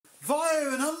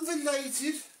Via an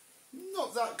unrelated,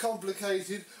 not that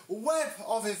complicated, web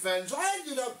of events, I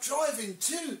ended up driving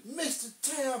to Mr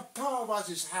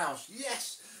Parwaz's house.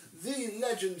 Yes, the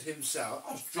legend himself.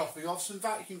 I was dropping off some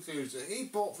vacuum cleaners that he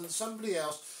bought from somebody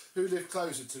else who lived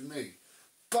closer to me.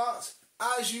 But,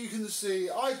 as you can see,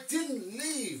 I didn't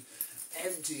leave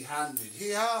empty-handed.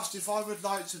 He asked if I would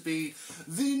like to be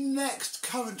the next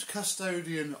current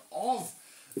custodian of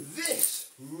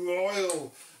this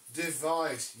royal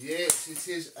device. Yes, it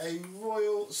is a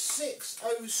Royal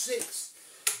 606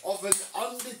 of an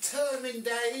undetermined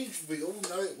age. We all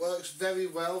know it works very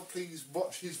well. Please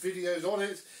watch his videos on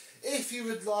it if you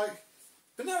would like.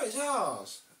 But no, it's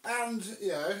ours. And, you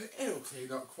know, it'll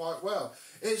clean up quite well.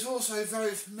 It's also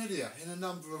very familiar in a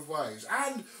number of ways.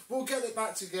 And we'll get it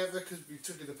back together because we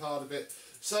took it apart a bit.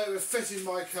 So it will fit in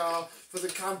my car for the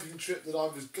camping trip that I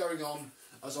was going on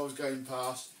as I was going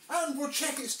past. And we'll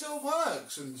check it still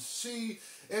works and see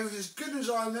if it's as good as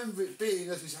I remember it being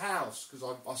at his house.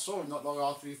 Because I saw him not long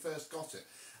after he first got it.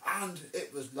 And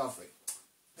it was lovely.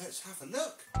 Let's have a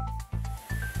look.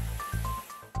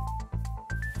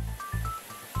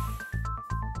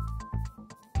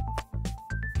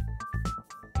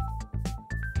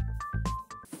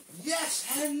 Yes,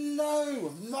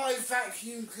 hello, my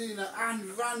vacuum cleaner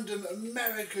and random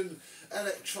American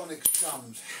electronics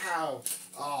chums. How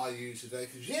are you today?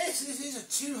 Because yes, this is a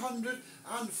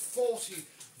 240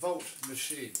 volt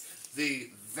machine.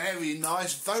 The very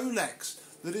nice Volex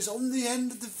that is on the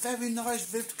end of the very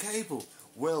nice ribbed cable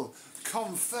will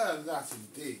confirm that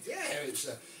indeed. Yeah, it's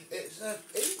an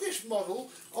English model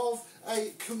of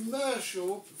a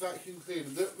commercial vacuum cleaner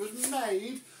that was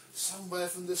made somewhere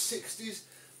from the 60s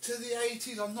to the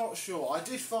 80s, I'm not sure. I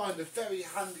did find a very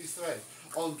handy thread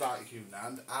on Vacuum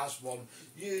Land, as one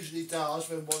usually does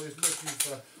when one is looking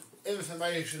for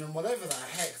information on whatever the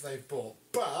heck they bought.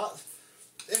 But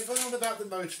it went on about the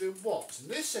motor in watts, and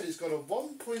this said it's got a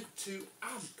 1.2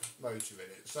 amp motor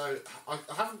in it. So I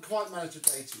haven't quite managed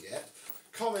to date it yet.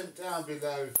 Comment down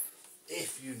below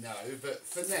if you know, but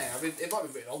for now, I mean, it might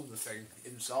be written on the thing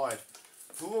inside.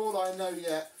 For all I know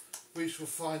yet, we shall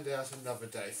find out another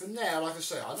day. For now, like I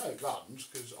say, I know it runs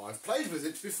because I've played with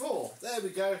it before. There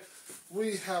we go.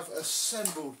 We have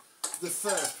assembled the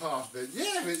first part of it.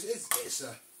 Yeah, it's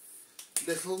a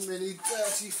little mini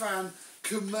dirty fan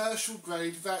commercial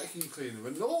grade vacuum cleaner,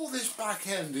 and all this back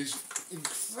end is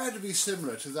incredibly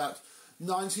similar to that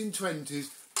 1920s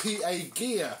PA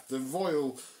Gear, the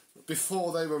Royal,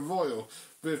 before they were Royal,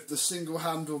 with the single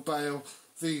handle bail,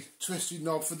 the twisty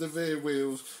knob for the rear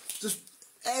wheels, just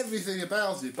everything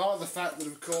about it, bar the fact that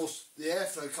of course the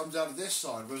airflow comes out of this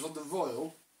side, whereas on the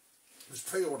Royal, was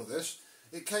pre-order this,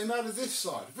 it came out of this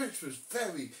side, which was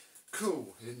very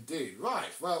cool indeed. Right,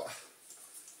 well,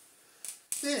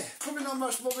 yeah, probably not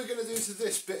much more we're going to do to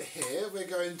this bit here. We're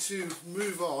going to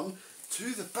move on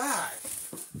to the bag.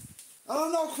 And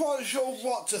I'm not quite sure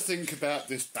what to think about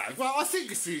this bag. Well, I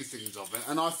think a few things of it.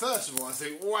 And first of all, I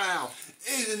think, wow,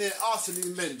 isn't it utterly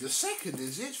mint? The second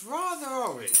is it's rather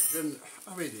orange. And,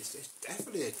 I mean, it's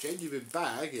definitely a genuine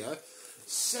bag, you know.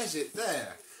 Says it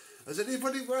there. Has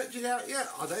anybody worked it out yet?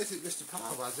 I don't think Mr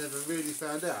Parwaz ever really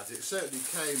found out. It certainly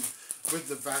came with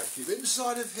the vacuum.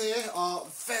 Inside of here are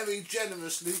very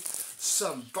generously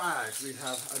some bags. We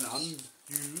have an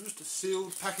unused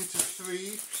sealed packet of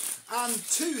 3 and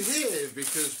 2 here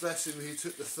because bless him, he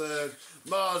took the third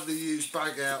mildly used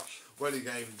bag out when he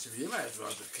gave it to me. You may as well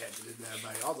have kept it in there,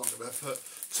 mate. I'm not going to put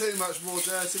too much more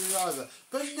dirt in it either.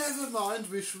 But never mind,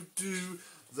 we shall do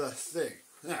the thing.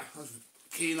 Now,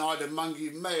 keen-eyed and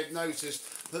Mungie may have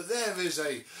noticed that there is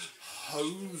a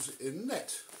hose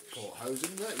inlet port. Hose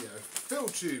inlet, you know, fill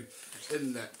tube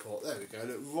inlet port. There we go.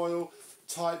 Look, Royal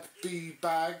Type B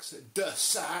bags, de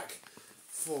sac,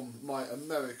 from my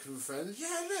American friends.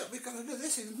 Yeah, look, we've got to look.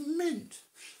 This is mint.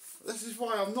 This is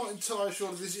why I'm not entirely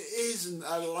sure this isn't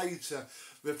a later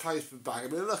replacement bag. I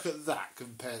mean, look at that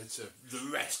compared to the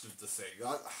rest of the thing.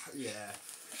 Yeah,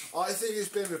 I think it's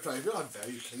been replaced, but I'm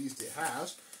very pleased it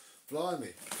has.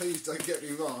 Blimey, please don't get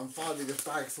me wrong, finding a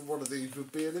bag for one of these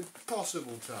would be an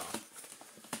impossible task.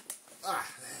 Ah,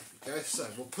 there we go. So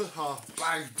we'll put our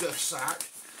bag de sac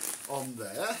on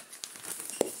there.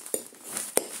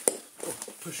 Oh,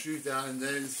 push you down, and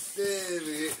then in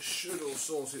theory it should all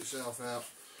sort itself out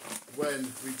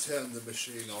when we turn the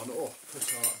machine on. Or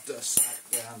put our de sac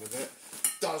down with it.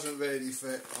 Doesn't really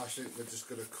fit. I think we're just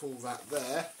going to call that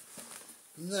there.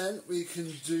 And then we can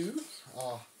do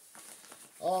our...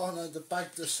 Oh no, the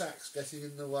bag de sac's getting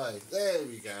in the way. There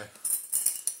we go.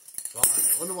 Right,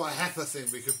 I wonder what heifer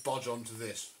thing we could bodge onto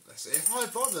this. Let's see if I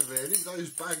bother really. Those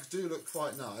bags do look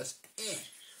quite nice.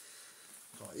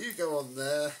 Right, you go on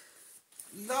there.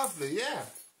 Lovely, yeah.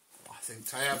 I think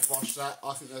they have washed that.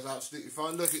 I think that's absolutely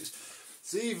fine. Look, it's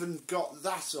even got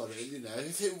that on it, you know.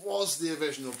 If it was the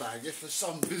original bag, if for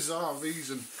some bizarre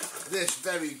reason this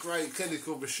very great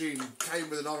clinical machine came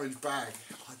with an orange bag,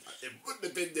 it wouldn't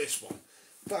have been this one.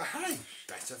 But hey,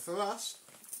 better for us.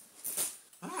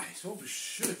 Right, what we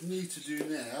should need to do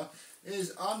now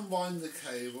is unwind the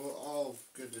cable. Oh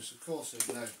goodness, of course there's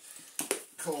no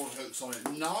cord hooks on it.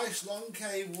 Nice long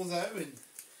cable though, in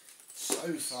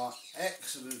so far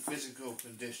excellent physical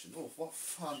condition. Oh, what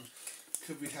fun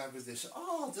could we have with this?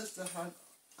 Oh, does the hand...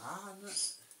 Ah, no.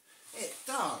 It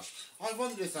does. I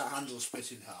wonder if that handle's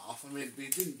split in half. I mean, we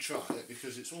didn't try it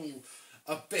because it's all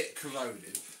a bit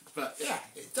corroded. But yeah,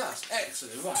 it does.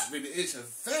 Excellent. Right, I mean, it's a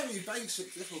very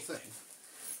basic little thing,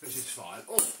 which is fine.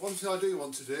 Oh, one thing I do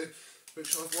want to do,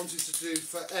 which I've wanted to do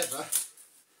forever.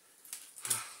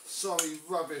 Sorry,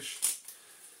 rubbish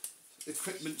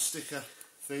equipment sticker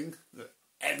thing.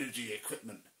 Energy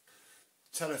equipment.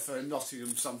 Telephone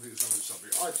Nottingham something.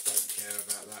 I don't care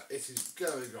about that. It is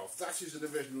going off. That is an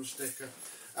original sticker.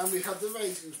 And we have the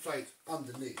ratings plate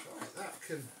underneath. Right, that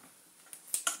can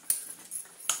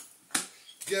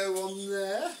go on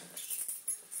there.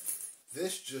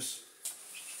 This just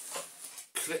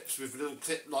clips with a little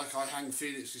clip like I hang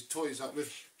Felix's toys up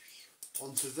with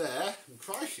onto there. And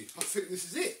crikey, I think this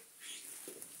is it.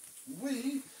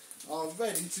 We are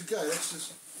ready to go. Let's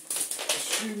just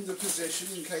assume the position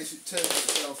in case it turns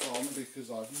itself on,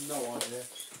 because I have no idea.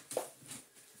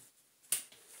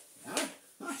 Ah,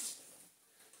 nice.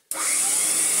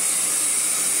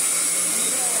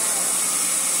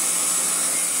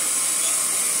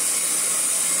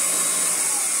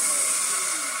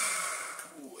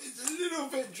 Ooh, it's a little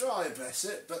bit dry, bless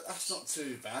it, but that's not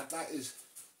too bad. That is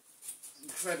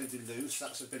incredibly loose.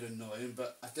 That's a bit annoying,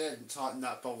 but I didn't tighten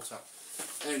that bolt up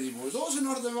anymore. It's also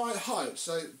not at the right height,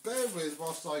 so bear with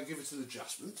whilst I give it an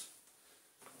adjustment.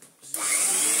 I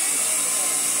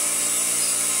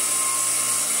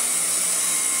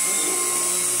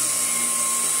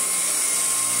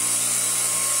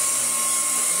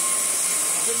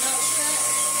think that's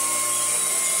it.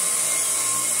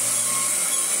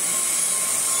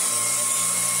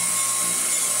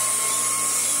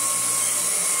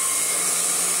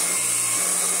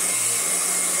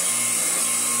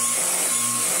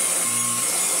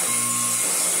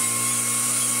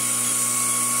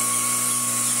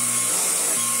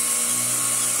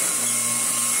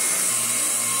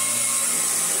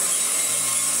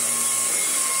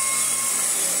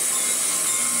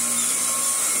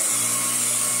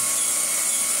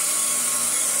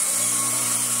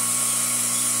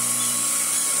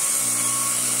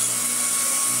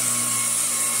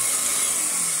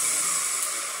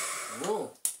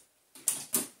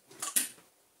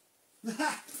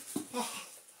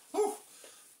 Oh,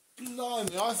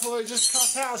 blimey, I thought it just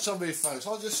cut out on me, folks.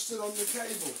 I just stood on the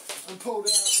cable and pulled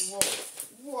it out the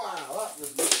wall. Wow, that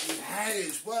was looking... Hey,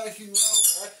 it's working well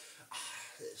there.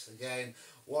 It's, again,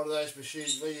 one of those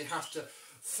machines where you have to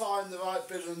find the right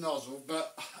bit of the nozzle,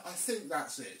 but I think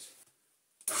that's it.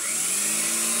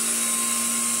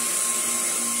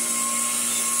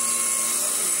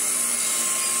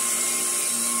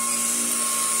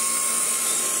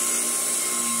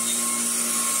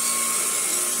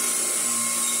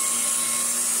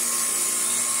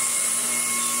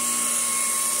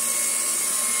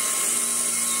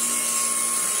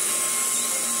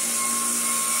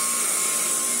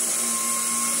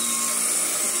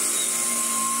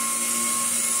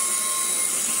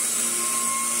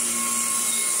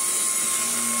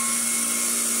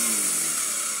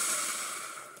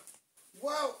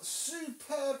 Well,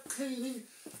 superb cleaning,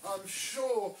 I'm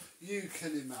sure you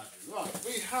can imagine. Right,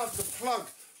 we have the plug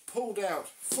pulled out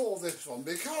for this one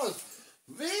because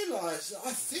realised that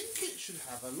I think it should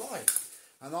have a light.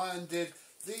 And I undid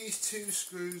these two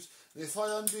screws, and if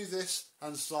I undo this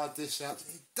and slide this out,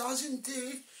 it does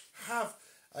indeed have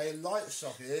a light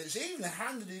socket. It's even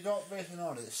handily got written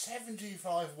on it,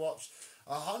 75 watts,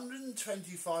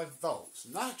 125 volts,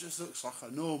 and that just looks like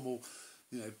a normal,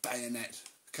 you know, bayonet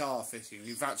car fitting.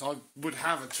 In fact, I would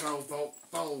have a 12 volt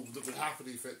bulb that would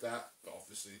happily fit that, but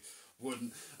obviously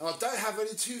wouldn't. And I don't have any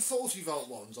 240 volt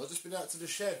ones. I've just been out to the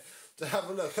shed to have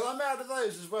a look, and I'm out of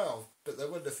those as well, but they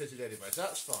wouldn't have fitted anyway, so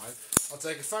that's fine. I'll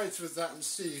take a photo of that and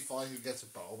see if I can get a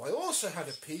bulb. I also had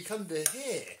a peek under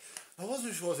here. I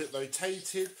wasn't sure if it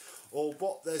rotated or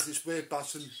what. There's this weird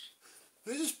button.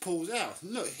 It just pulls out.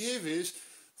 And look, here is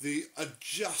the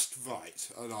adjust right,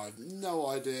 and I have no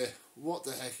idea what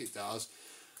the heck it does.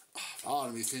 Part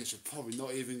of me thinks we're probably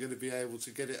not even going to be able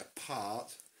to get it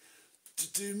apart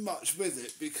to do much with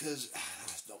it, because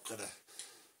it's not going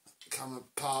to come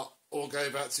apart all go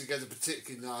back together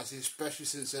particularly nicely, especially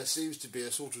since there seems to be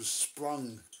a sort of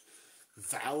sprung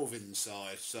valve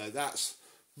inside, so that's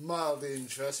mildly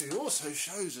interesting. It also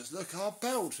shows us, look, our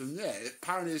belt, and yeah,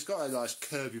 apparently it's got a nice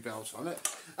curvy belt on it,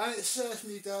 and it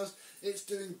certainly does. It's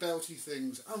doing belty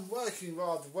things and working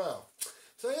rather well.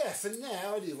 So yeah, for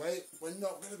now anyway, we're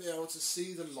not going to be able to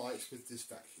see the light with this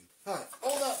vacuum. Right,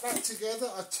 all that back together.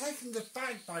 I've taken the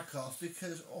bag back off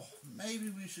because, maybe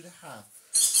we should have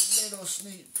a little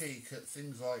sneak peek at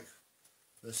things like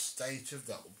the state of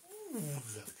the... Ooh,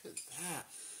 look at that.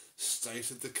 State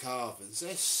of the carbons.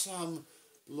 There's some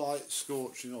light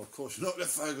scorching. Of course, you're not going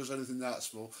to focus on anything that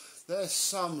small. There's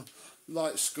some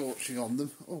light scorching on them.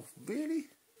 Oh, really?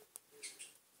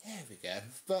 There we go.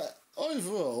 But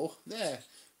overall, they're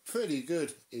pretty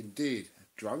good indeed.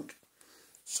 Drunk,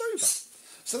 sober.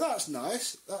 So that's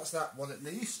nice. That's that one at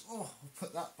least. Oh, we'll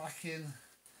put that back in.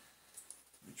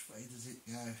 Which way does it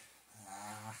go?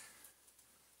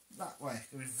 That way.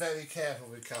 You've got to be very careful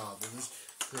with carbons,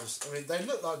 because I mean they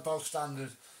look like bog standard,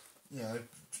 you know,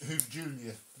 Hoop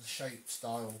Junior shape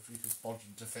style. You could bodge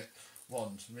them to fit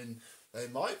ones. I mean, they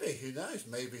might be. Who knows?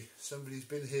 Maybe somebody's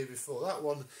been here before. That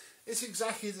one, it's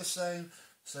exactly the same.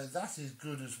 So that is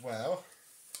good as well.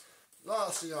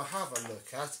 Last thing I'll have a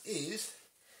look at is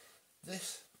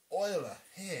this oiler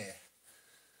here.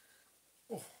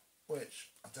 Oh, which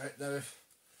I don't know if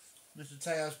Mr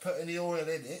Teo's put any oil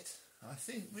in it. I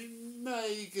think we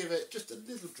may give it just a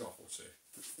little drop or two.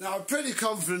 Now I'm pretty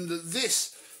confident that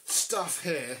this stuff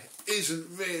here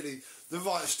isn't really the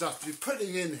right stuff to be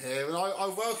putting in here, and I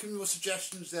welcome your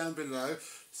suggestions down below.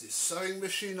 Is it sewing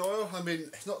machine oil? I mean,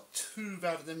 it's not too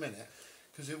bad at the minute,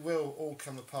 because it will all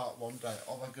come apart one day.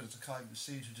 All I've got to kind of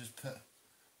see to just put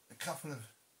a couple of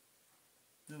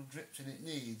little drips in it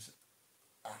needs.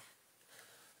 I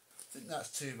think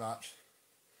that's too much.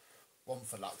 One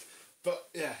for luck. But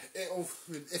yeah, it'll,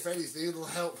 if anything, it'll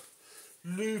help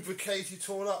lubricate it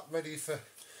all up, ready for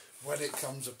when it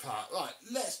comes apart. Right,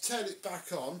 let's turn it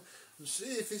back on and see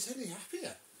if it's any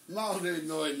happier. Mildly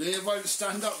annoyingly, it won't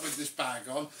stand up with this bag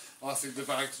on. I think the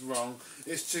bag's wrong.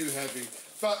 It's too heavy.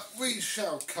 But we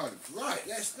shall cope. Right,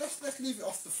 let's leave it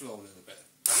off the floor a little bit.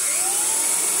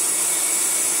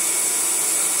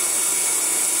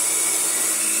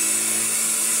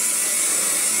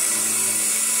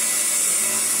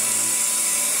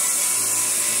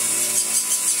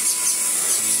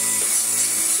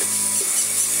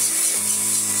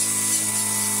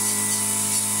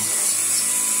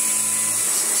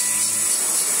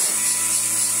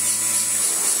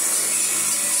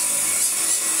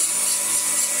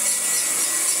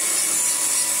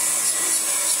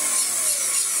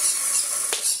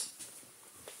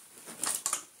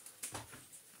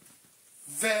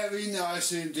 Very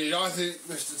nice indeed. I think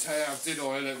Mr Teo did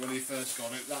oil it when he first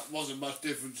got it. That wasn't much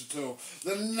difference at all.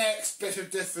 The next bit of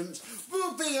difference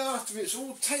will be after it's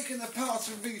all taken apart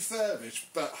and refurbished.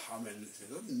 But, I mean,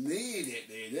 it doesn't need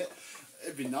it.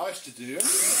 It'd be nice to do.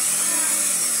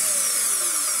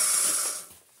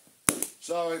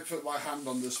 So I put my hand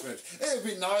on the switch. It'd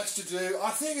be nice to do.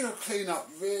 I think it'll clean up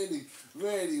really,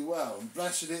 really well. And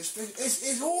bless it,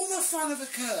 it's all the fun of a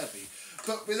Kirby,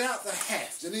 but without the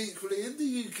heft. And equally, in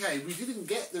the UK, we didn't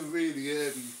get the really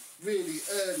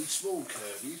early small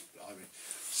Kirby's. I mean,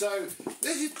 so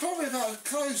this is probably about as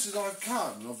close as I've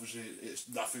come. Obviously, it's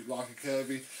nothing like a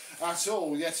Kirby at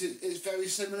all, yet it's very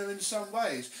similar in some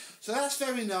ways. So that's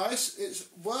very nice. It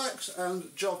works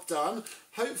and job done.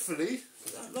 Hopefully,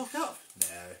 did that lock up?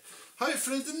 No.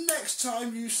 Hopefully the next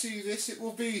time you see this, it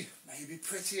will be maybe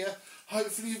prettier,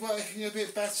 hopefully working a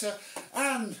bit better,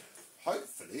 and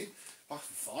hopefully I can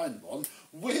find one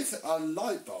with a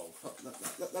light bulb.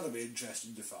 That'll be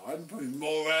interesting to find, probably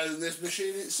more rare than this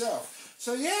machine itself.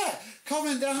 So yeah,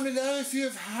 comment down below if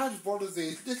you've had one of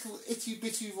these little itty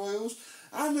bitty royals,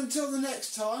 and until the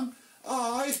next time,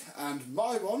 I and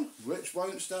my one, which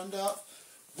won't stand up,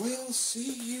 will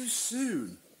see you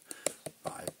soon.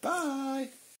 Bye bye.